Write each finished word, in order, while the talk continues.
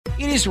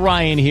It is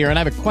Ryan here, and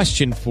I have a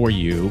question for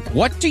you.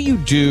 What do you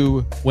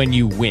do when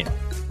you win?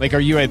 Like, are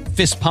you a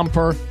fist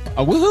pumper,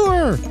 a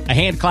woohooer, a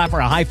hand clapper,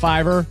 a high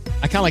fiver?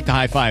 I kind of like the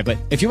high five, but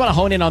if you want to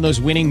hone in on those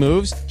winning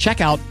moves,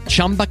 check out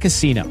Chumba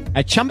Casino.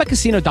 At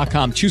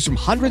ChumbaCasino.com, choose from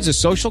hundreds of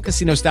social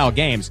casino-style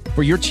games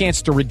for your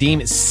chance to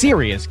redeem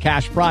serious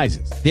cash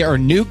prizes. There are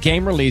new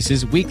game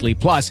releases weekly,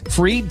 plus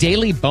free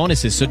daily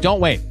bonuses. So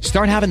don't wait.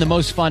 Start having the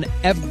most fun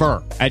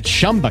ever at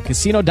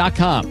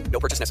ChumbaCasino.com. No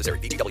purchase necessary.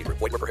 VGW Group.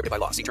 Void where prohibited by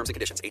law. See terms and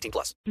conditions. 18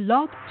 plus.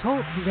 Blog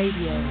Talk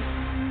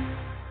Radio.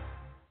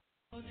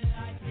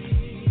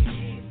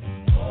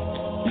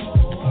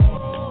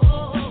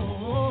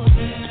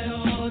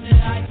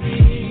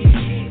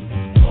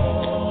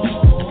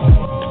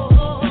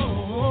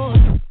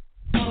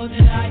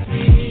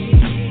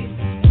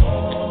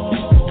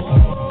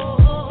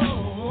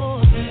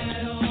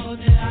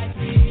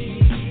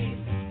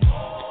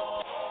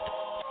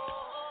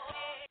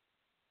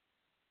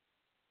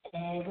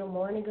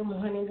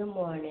 Good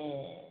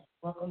morning.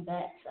 Welcome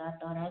back to I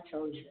Thought I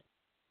Told You.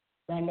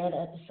 Got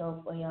another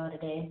episode for y'all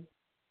today.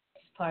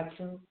 It's part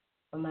 2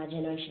 of my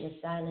Generation of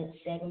Silence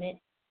segment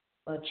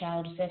for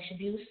child sex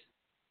abuse.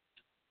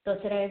 So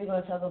today we're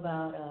going to talk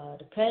about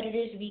the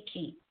predators we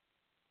keep.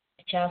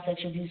 Child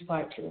sex abuse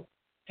part 2.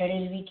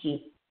 Predators we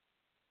keep.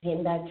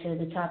 Getting back to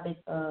the topic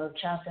of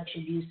child sex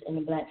abuse in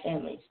the black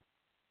families.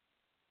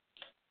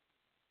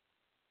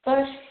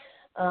 First,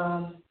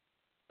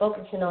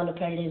 focusing on the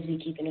predators we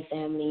keep in the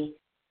family,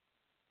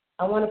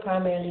 I want to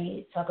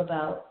primarily talk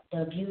about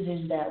the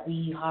abusers that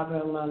we harbor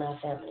around our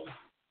family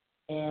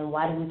and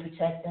why do we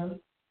protect them,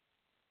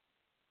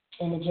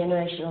 and the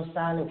generational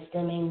silence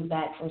stemming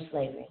back from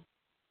slavery.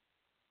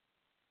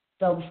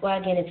 So before I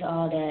get into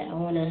all that, I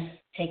want to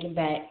take it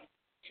back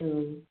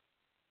to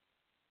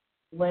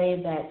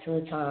way back to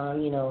a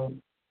time,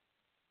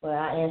 where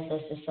our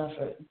ancestors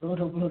suffered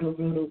brutal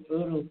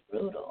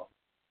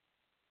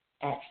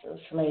acts of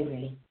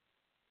slavery.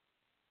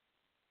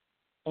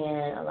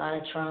 And a lot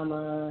of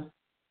trauma,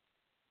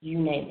 you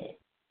name it.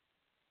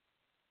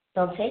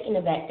 So I'm taking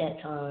it back that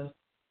time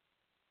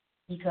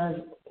because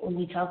when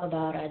we talk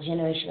about our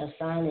generation of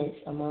silence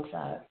amongst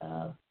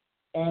our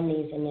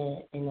families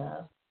in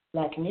the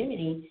black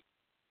community,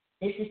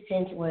 this is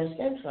tends to where it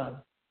stems from.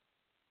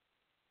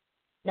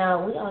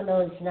 Now, we all know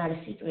it's not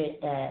a secret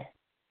that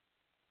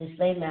the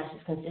slave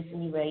masters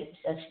consistently raped,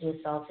 sexually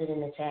assaulted,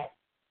 and attacked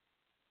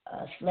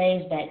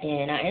slaves back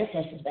then, our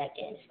ancestors back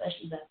then,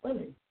 especially black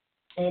women.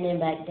 And then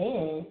back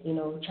then,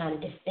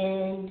 trying to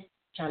defend,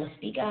 trying to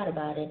speak out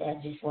about it,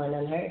 that just wasn't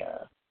unheard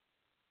of.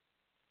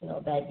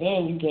 Back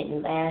then, you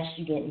getting lashed,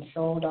 you getting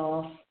sold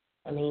off.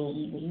 I mean,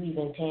 you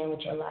even paying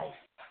with your life.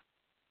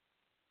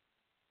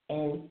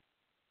 And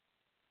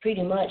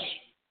pretty much,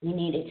 we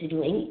needed to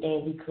do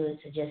anything we could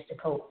to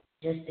cope,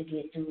 just to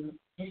get through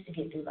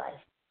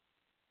life.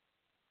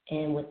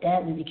 And with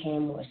that, we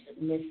became more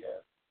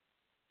submissive.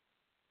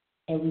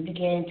 And we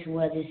began to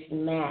wear this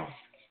mask,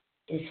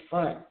 this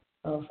front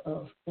of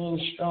being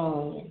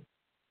strong, and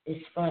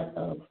this front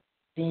of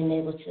being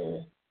able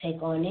to take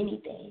on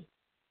anything.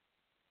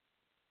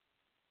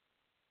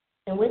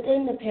 And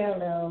within the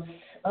parallels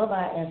of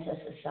our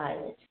ancestors'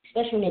 silence,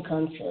 especially when it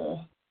comes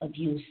to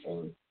abuse,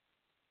 and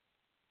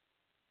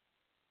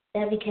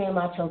that became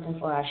our token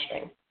for our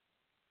strength.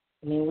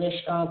 I mean, we're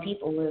strong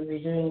people, we're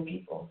resilient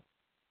people.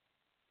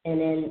 And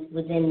then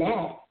within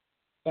that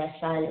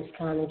silence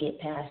kind of get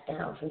passed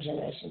down from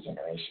generation to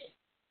generation.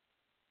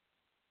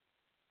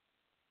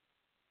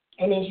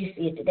 And as you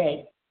see it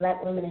today,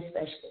 black women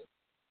especially.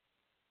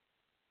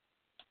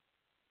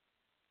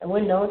 And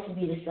we're known to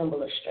be the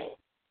symbol of strength.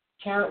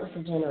 Countless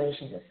of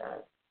generations of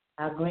silence.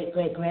 Our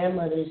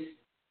great-great-grandmothers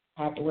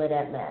had to wear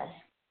that mask.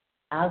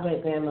 Our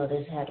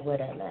great-grandmothers had to wear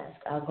that mask.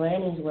 Our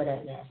grannies wore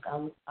that mask.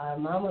 Our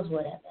mamas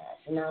wore that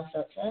mask. And now it's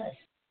up to us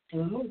to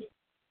remove it.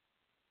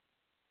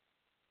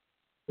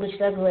 Which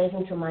segues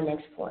into my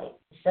next point.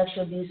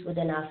 Sexual abuse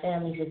within our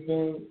families has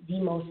been the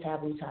most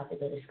taboo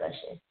topic of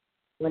discussion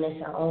when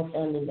it's our own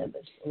family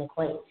members and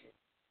acquaintances.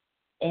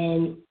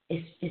 And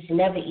it's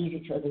never easy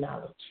to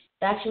acknowledge.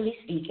 Factually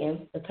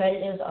speaking, the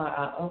predators are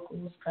our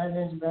uncles,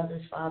 cousins,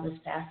 brothers, fathers,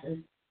 pastors,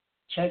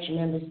 church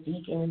members,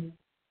 deacons,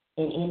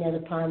 and any other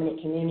prominent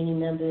community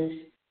members,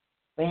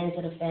 friends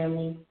of the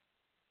family.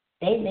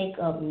 They make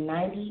up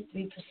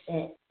 93%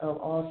 of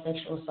all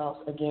sexual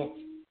assaults against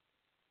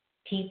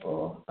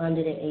people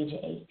under the age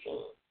of 18.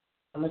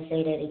 I'm going to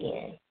say that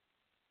again.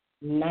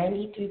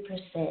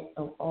 93%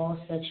 of all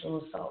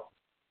sexual assaults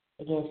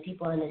against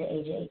people under the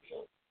age of 18.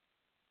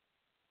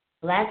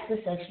 Blacks are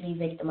sexually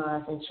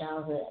victimized in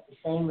childhood at the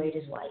same rate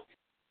as whites.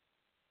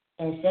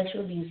 And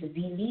sexual abuse is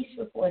the least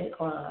reported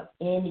crime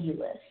in the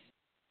U.S.,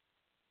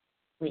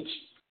 which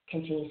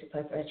continues to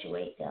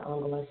perpetuate that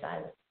ongoing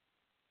silence.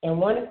 And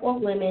 1 in 4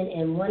 women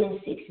and 1 in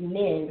 6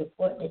 men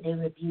report that they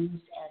were abused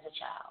as a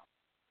child.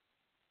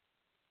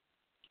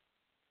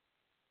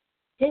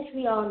 Since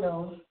we all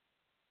know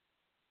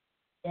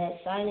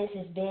that silence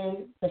has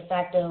been the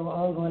factor of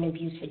ongoing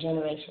abuse for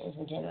generations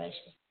and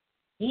generations,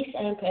 These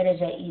same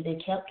predators are either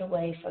kept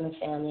away from the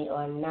family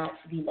or not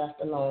to be left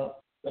alone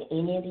with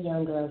any of the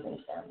young girls in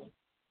the family.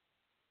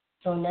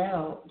 So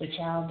now the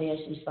child bears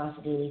the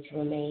responsibility to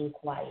remain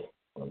quiet,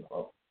 quote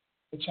unquote.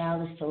 The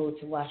child is told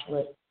to watch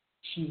what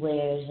she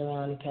wears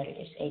around the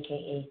predators,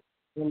 aka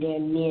when there are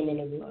men in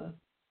the room.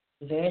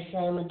 The very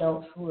same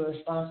adults who are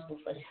responsible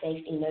for the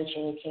safety,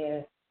 nurturing, and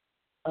care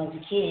of the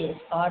kids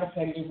are the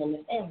predators in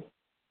the family.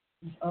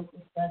 These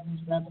uncles,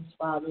 cousins, brothers,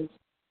 fathers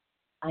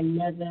are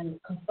never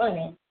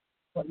confronted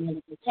but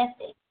merely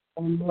protected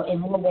in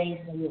more ways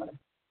than one.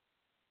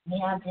 We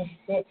have this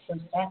sense of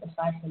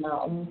sacrificing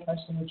our own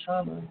personal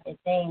trauma and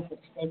pain for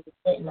the sake of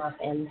putting our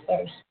family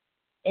first.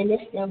 And this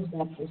stems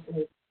back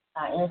to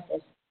our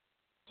ancestors'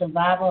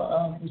 survival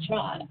of the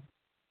tribe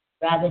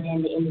rather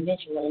than the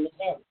individual in the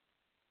family.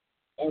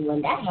 And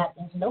when that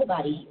happens,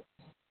 nobody heals.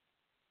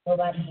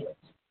 Nobody heals.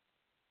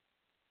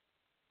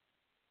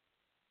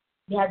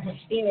 We have this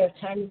fear of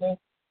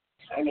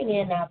turning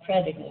in our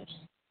predators,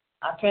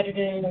 our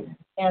predator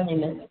family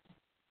members,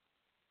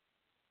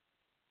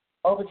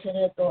 over to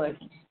the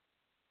authorities,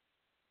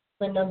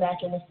 putting them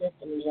back in the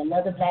system. There's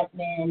another black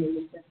man in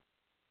the system,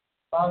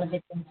 falling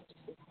victim to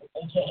the system,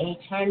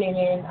 aka turning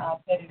in our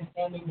predator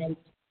family members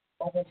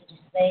over to the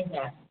slave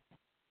master.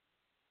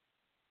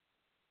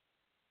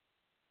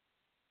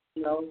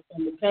 You know,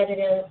 and the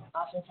predator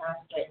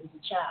oftentimes threatens the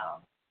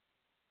child.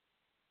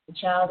 The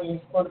child is,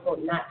 quote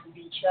unquote, not to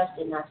be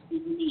trusted, not to be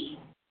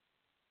believed.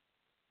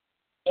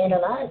 And a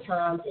lot of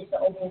times it's an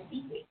open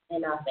secret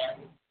in our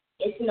family.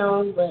 It's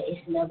known, but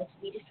it's never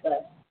to be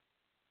discussed.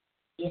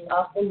 It's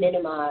often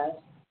minimized,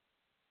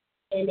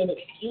 and it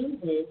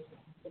excuses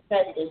the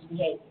predator's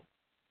behavior.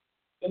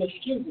 It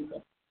excuses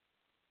it.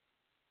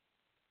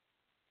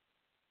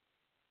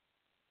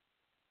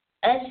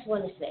 I just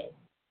want to say,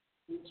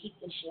 and keep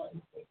this short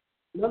and quick,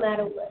 no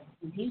matter what,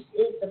 abuse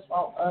is the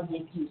fault of the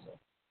abuser.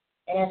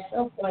 And at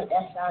some point,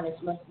 that silence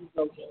must be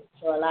broken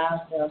to allow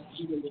ourselves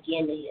to even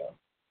begin to heal.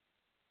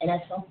 And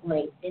at some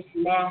point, this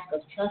mask of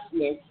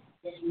toughness,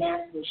 this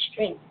mask of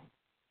strength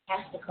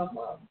has to come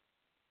off.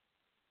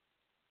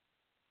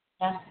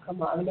 Has to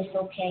come off. And it's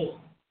okay.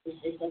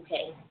 It's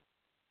okay.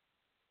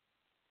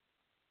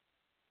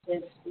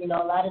 Because, you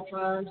know, a lot of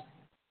times,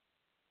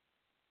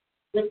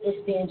 with this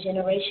being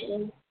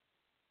generational,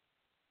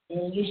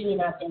 they're usually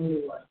not the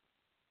only one.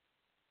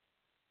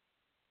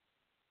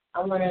 I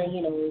want to,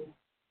 you know,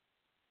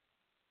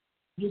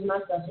 use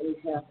myself as an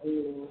example.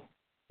 You know,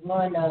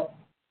 growing up,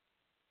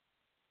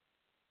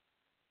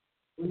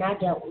 when I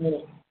dealt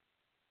with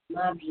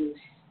my abuse,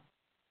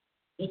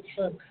 it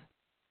took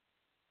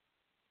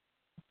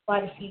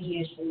quite a few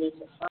years for me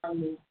to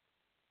finally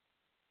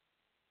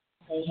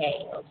say,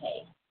 hey,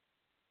 okay,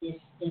 this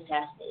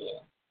has to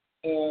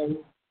end. And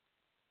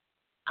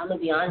I'm going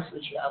to be honest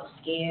with you, I was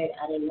scared.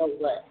 I didn't know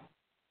what.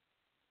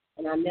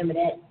 And I remember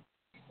that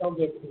so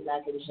vividly,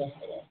 like it was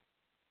yesterday.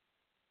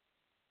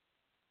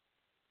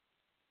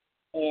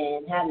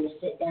 And having to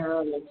sit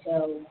down and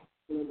tell,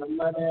 you know, my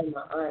mother and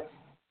my aunt,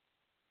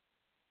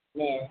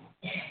 man,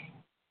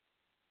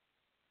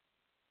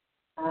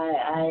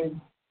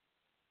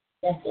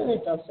 that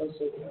feeling felt so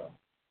surreal.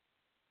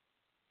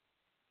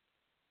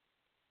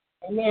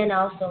 And then I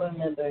also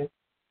remember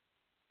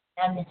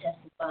having to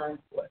testify in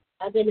court.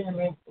 I've been in the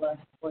Marine Corps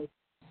for 4 years.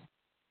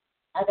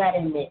 I got to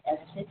admit, as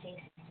a 15,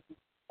 16,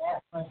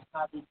 that was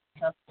probably the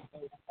toughest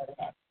thing I've ever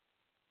had.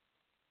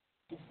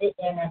 To sit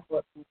there in that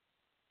courtroom,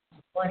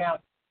 to point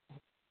out,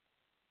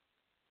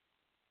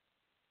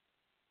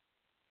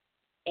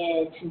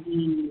 and to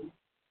be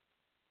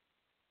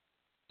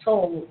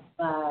told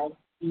by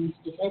these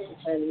defense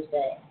attorneys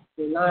that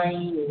you're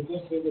lying and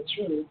this isn't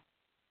true,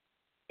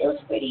 it was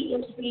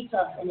pretty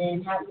tough. And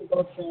then having to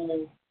go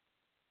to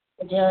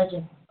the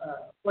judge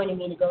appointed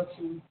me to go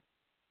to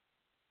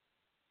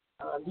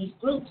these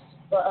groups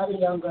for other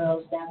young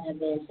girls that have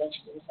been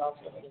sexually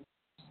assaulted.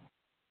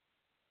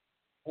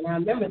 And I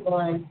remember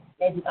going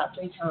maybe about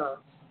 3 times,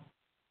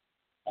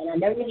 and I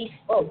never really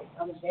spoke.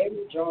 I was very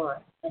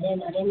withdrawn, but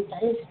then I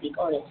didn't speak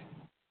on it.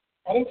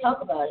 I didn't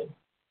talk about it.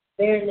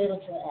 Very little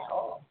to at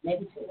all.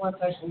 Maybe to one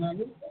person I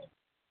knew, but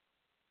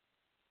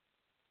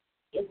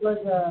it was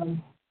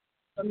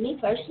for me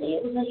personally,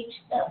 it was a huge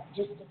step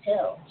just to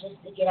tell, just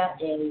to get out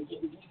there and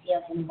getting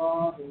DCF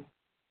involved and,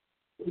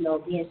 you know,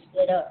 being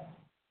split up.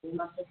 Me and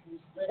my sister was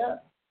split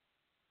up.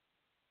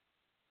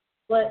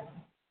 But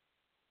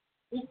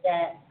with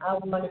that, I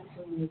wanted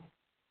to,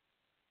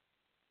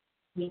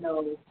 you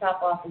know,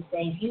 top off and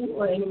say, if you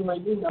or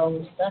anyone you know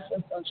is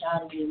suffering from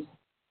child abuse,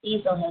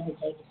 please don't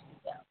hesitate to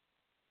speak out.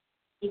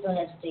 Please don't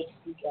hesitate to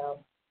speak out.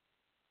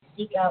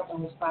 Seek out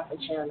those proper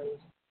channels.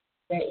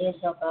 There is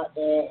help out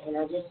there, and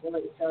I just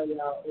wanted to tell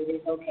y'all, it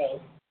is okay.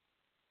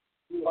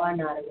 You are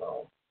not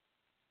alone.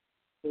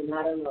 You're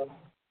not alone.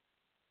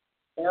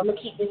 And I'm going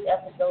to keep this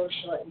episode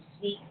short and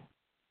sweet.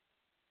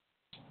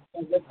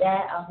 And with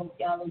that, I hope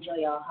y'all enjoy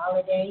your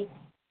holiday.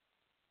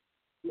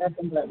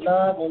 Nothing but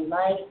love and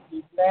light.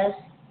 Be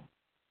blessed.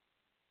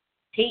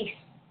 Peace.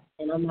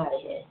 And I'm out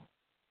of here.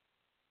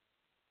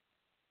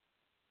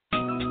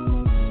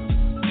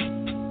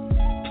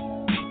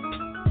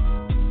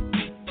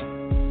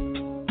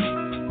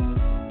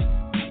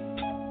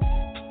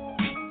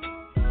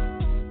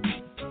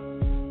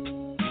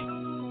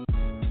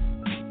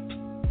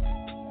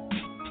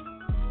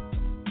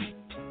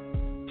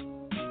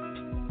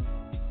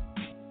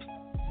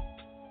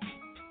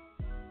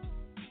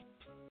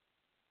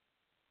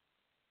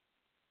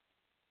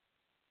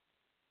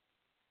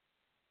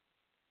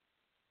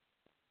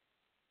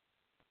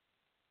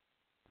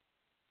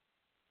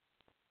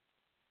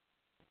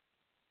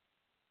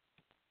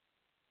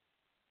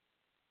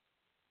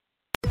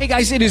 Hey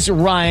guys, it is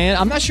Ryan.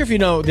 I'm not sure if you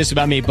know this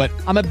about me, but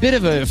I'm a bit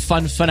of a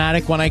fun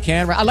fanatic when I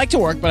can. I like to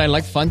work, but I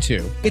like fun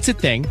too. It's a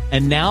thing.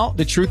 And now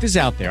the truth is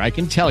out there. I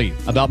can tell you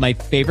about my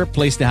favorite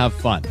place to have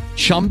fun.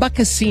 Chumba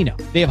Casino.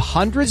 They have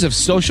hundreds of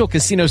social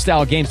casino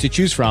style games to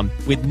choose from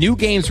with new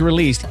games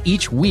released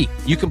each week.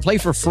 You can play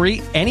for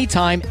free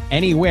anytime,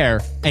 anywhere.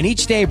 And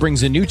each day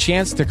brings a new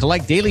chance to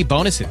collect daily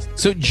bonuses.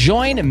 So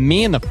join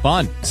me in the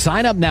fun.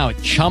 Sign up now at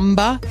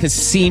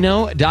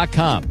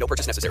ChumbaCasino.com. No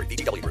purchase necessary.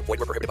 VGW Group. Void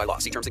where prohibited by law.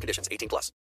 See terms and conditions. 18+.